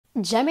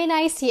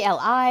Gemini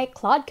CLI,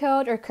 Claude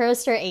Code, or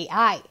Cursor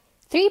AI.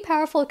 Three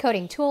powerful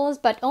coding tools,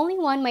 but only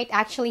one might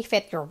actually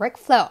fit your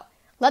workflow.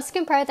 Let's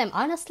compare them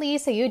honestly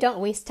so you don't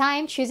waste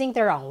time choosing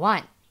the wrong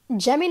one.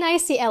 Gemini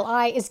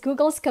CLI is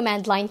Google's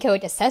command line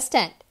code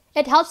assistant.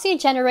 It helps you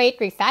generate,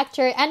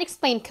 refactor, and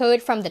explain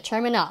code from the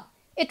terminal.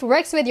 It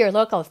works with your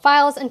local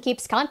files and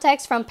keeps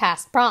context from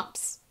past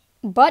prompts.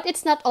 But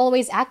it's not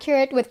always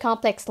accurate with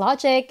complex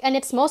logic, and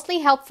it's mostly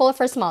helpful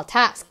for small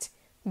tasks.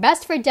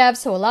 Best for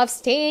devs who love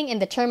staying in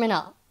the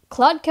terminal.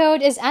 Claude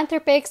Code is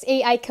Anthropic's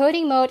AI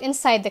coding mode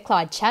inside the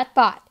Claude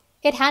chatbot.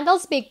 It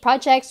handles big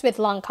projects with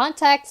long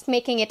context,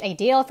 making it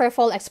ideal for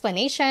full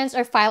explanations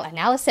or file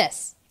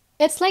analysis.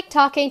 It's like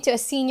talking to a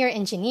senior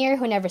engineer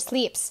who never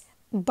sleeps.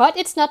 But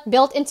it's not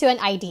built into an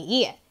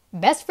IDE.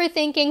 Best for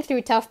thinking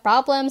through tough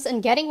problems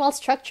and getting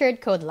well-structured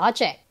code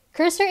logic.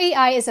 Cursor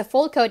AI is a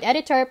full code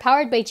editor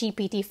powered by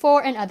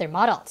GPT-4 and other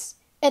models.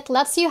 It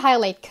lets you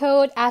highlight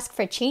code, ask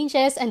for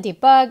changes, and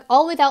debug,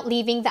 all without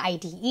leaving the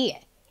IDE.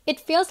 It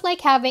feels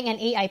like having an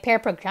AI pair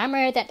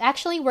programmer that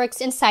actually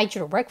works inside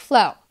your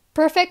workflow.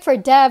 Perfect for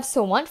devs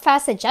who want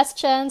fast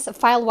suggestions,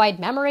 file-wide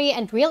memory,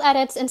 and real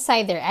edits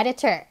inside their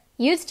editor.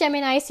 Use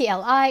Gemini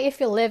CLI if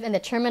you live in the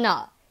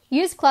terminal.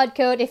 Use Claude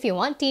Code if you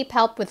want deep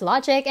help with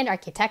logic and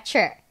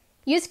architecture.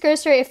 Use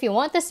Cursor if you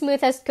want the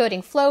smoothest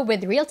coding flow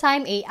with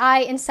real-time AI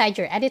inside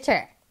your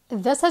editor.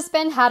 This has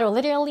been How to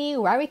Literally,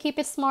 where we keep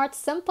it smart,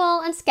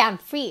 simple, and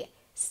scam-free.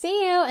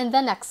 See you in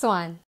the next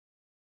one.